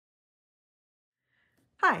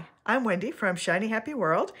Hi, I'm Wendy from Shiny Happy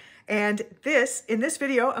World, and in this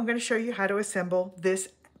video, I'm going to show you how to assemble this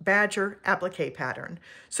badger applique pattern.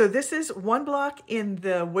 So this is one block in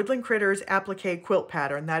the Woodland Critters applique quilt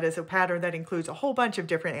pattern. That is a pattern that includes a whole bunch of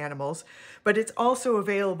different animals, but it's also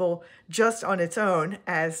available just on its own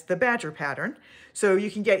as the badger pattern. So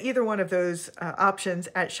you can get either one of those options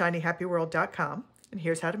at shinyhappyworld.com, and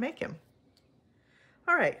here's how to make him.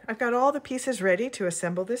 All right, I've got all the pieces ready to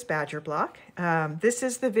assemble this badger block. This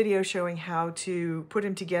is the video showing how to put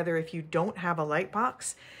them together if you don't have a light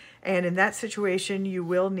box. And in that situation, you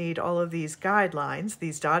will need all of these guidelines,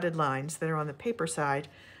 these dotted lines that are on the paper side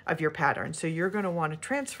of your pattern. So you're going to want to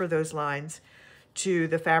transfer those lines to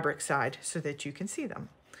the fabric side so that you can see them.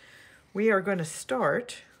 We are going to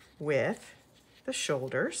start with the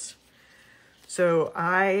shoulders. So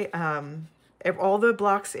all the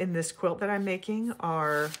blocks in this quilt that I'm making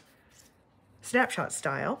are snapshot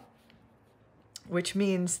style, which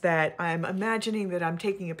means that I'm imagining that I'm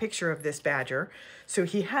taking a picture of this badger. So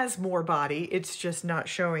he has more body, it's just not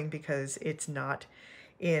showing because it's not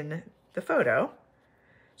in the photo.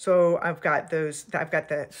 So I've got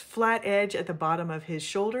the flat edge at the bottom of his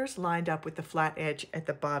shoulders lined up with the flat edge at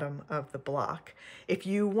the bottom of the block. If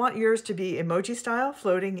you want yours to be emoji style,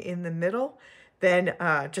 floating in the middle, then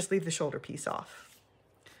just leave the shoulder piece off.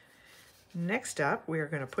 Next up, we are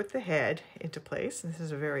going to put the head into place. This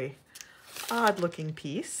is a very odd looking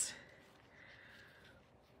piece,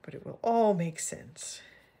 but it will all make sense.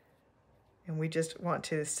 And we just want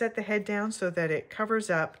to set the head down so that it covers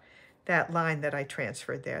up that line that I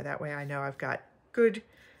transferred there. That way I know I've got good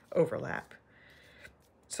overlap.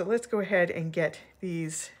 So let's go ahead and get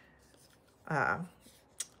these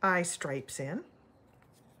eye stripes in.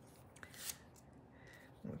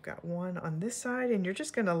 We've got one on this side, and you're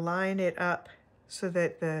just going to line it up so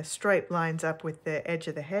that the stripe lines up with the edge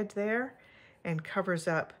of the head there and covers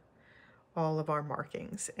up all of our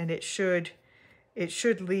markings. And it should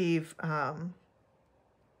leave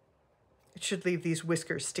these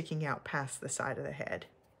whiskers sticking out past the side of the head.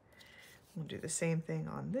 We'll do the same thing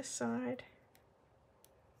on this side.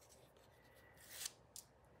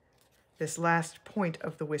 This last point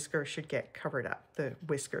of the whisker should get covered up, the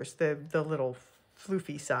whiskers, the little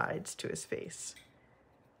floofy sides to his face.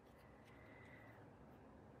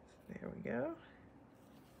 There we go.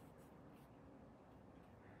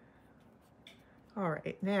 All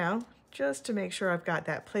right, now, just to make sure I've got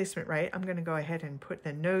that placement right, I'm going to go ahead and put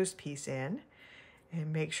the nose piece in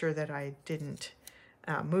and make sure that I didn't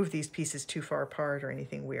move these pieces too far apart or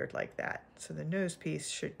anything weird like that. So the nose piece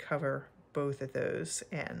should cover both of those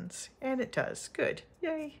ends, and it does. Good.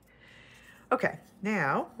 Yay. Okay,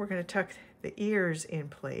 now we're going to tuck the ears in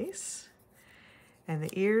place, and the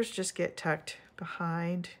ears just get tucked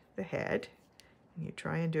behind the head. And you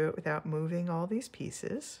try and do it without moving all these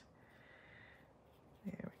pieces.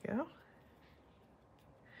 There we go.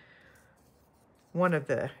 One of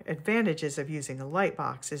the advantages of using a light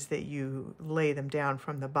box is that you lay them down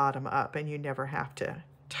from the bottom up, and you never have to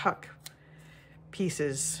tuck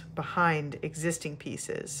pieces behind existing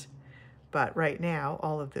pieces. But right now,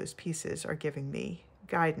 all of those pieces are giving me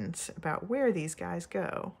guidance about where these guys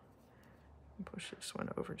go. Push this one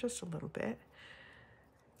over just a little bit.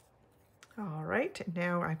 All right,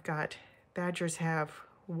 now I've got, badgers have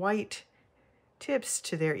white tips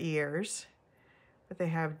to their ears, but they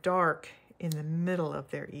have dark in the middle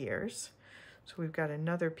of their ears. So we've got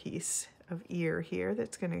another piece of ear here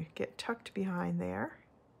that's going to get tucked behind there.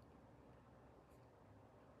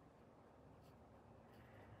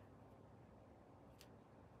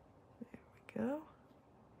 There we go.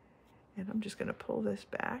 And I'm just going to pull this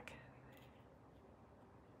back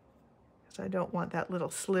because I don't want that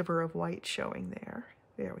little sliver of white showing there.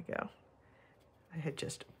 There we go. I had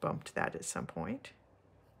just bumped that at some point.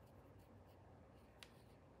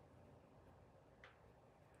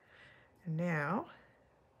 And now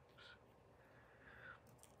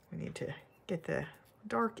we need to get the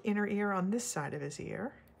dark inner ear on this side of his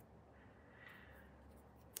ear.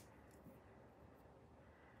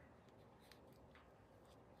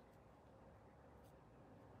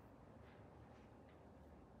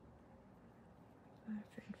 I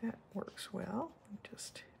think that works well.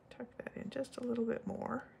 Just tuck that in just a little bit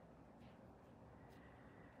more.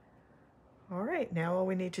 All right, now all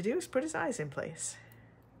we need to do is put his eyes in place.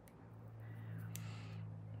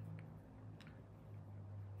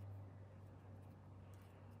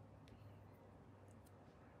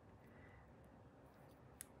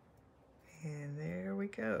 And there we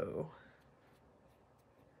go.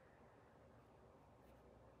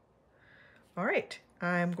 All right,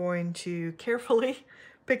 I'm going to carefully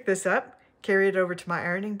pick this up carry it over to my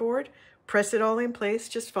ironing board, press it all in place.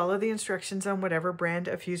 Just follow the instructions on whatever brand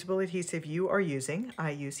of fusible adhesive you are using.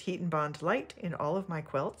 I use Heat and Bond Light in all of my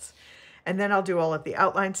quilts. And then I'll do all of the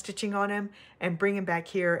outline stitching on him and bring him back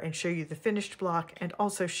here and show you the finished block and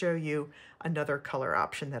also show you another color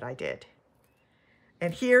option that I did.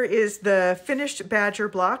 And here is the finished badger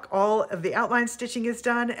block. All of the outline stitching is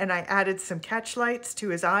done, and I added some catch lights to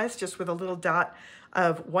his eyes just with a little dot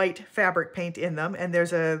of white fabric paint in them. And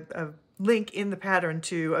there's a link in the pattern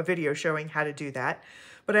to a video showing how to do that.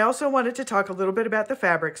 But I also wanted to talk a little bit about the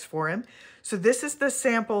fabrics for him. So this is the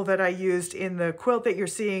sample that I used in the quilt that you're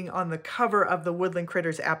seeing on the cover of the Woodland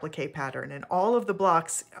Critters applique pattern. And all of the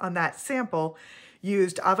blocks on that sample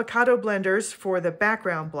used avocado blenders for the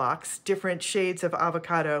background blocks, different shades of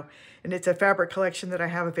avocado. And it's a fabric collection that I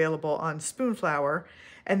have available on Spoonflower.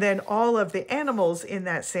 And then all of the animals in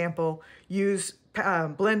that sample use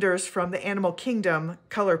blenders from the Animal Kingdom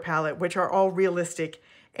color palette, which are all realistic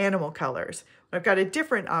animal colors. I've got a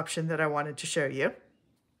different option that I wanted to show you.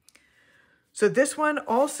 So this one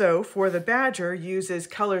also for the badger uses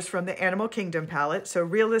colors from the Animal Kingdom palette, so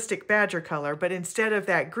realistic badger color, but instead of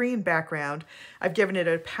that green background, I've given it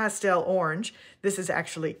a pastel orange. This is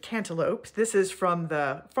actually cantaloupe. This is from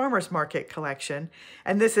the Farmer's Market collection,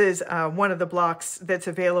 and this is one of the blocks that's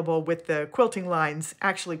available with the quilting lines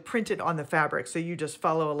actually printed on the fabric, so you just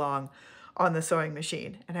follow along on the sewing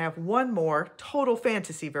machine. And I have one more total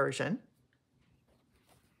fantasy version.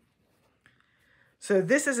 So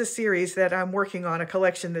this is a series that I'm working on, a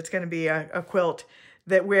collection that's going to be a quilt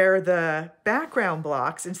that where the background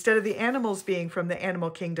blocks, instead of the animals being from the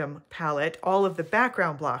Animal Kingdom palette, all of the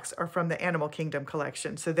background blocks are from the Animal Kingdom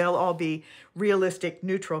collection. So they'll all be realistic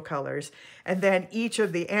neutral colors. And then each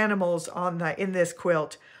of the animals in this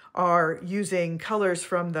quilt are using colors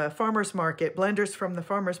from the Farmer's Market, blenders from the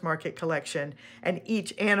Farmer's Market collection, and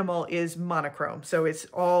each animal is monochrome. So it's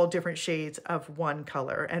all different shades of one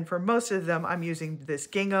color. And for most of them, I'm using this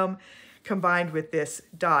gingham combined with this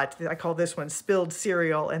dot. I call this one spilled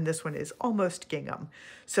cereal, and this one is almost gingham.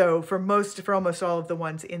 So for almost all of the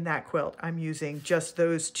ones in that quilt, I'm using just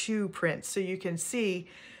those two prints. So you can see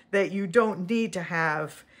that you don't need to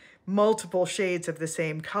have multiple shades of the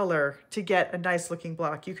same color to get a nice looking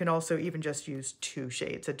block. You can also even just use two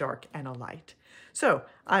shades, a dark and a light. So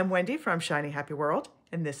I'm Wendy from Shiny Happy World,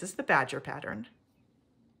 and this is the badger pattern.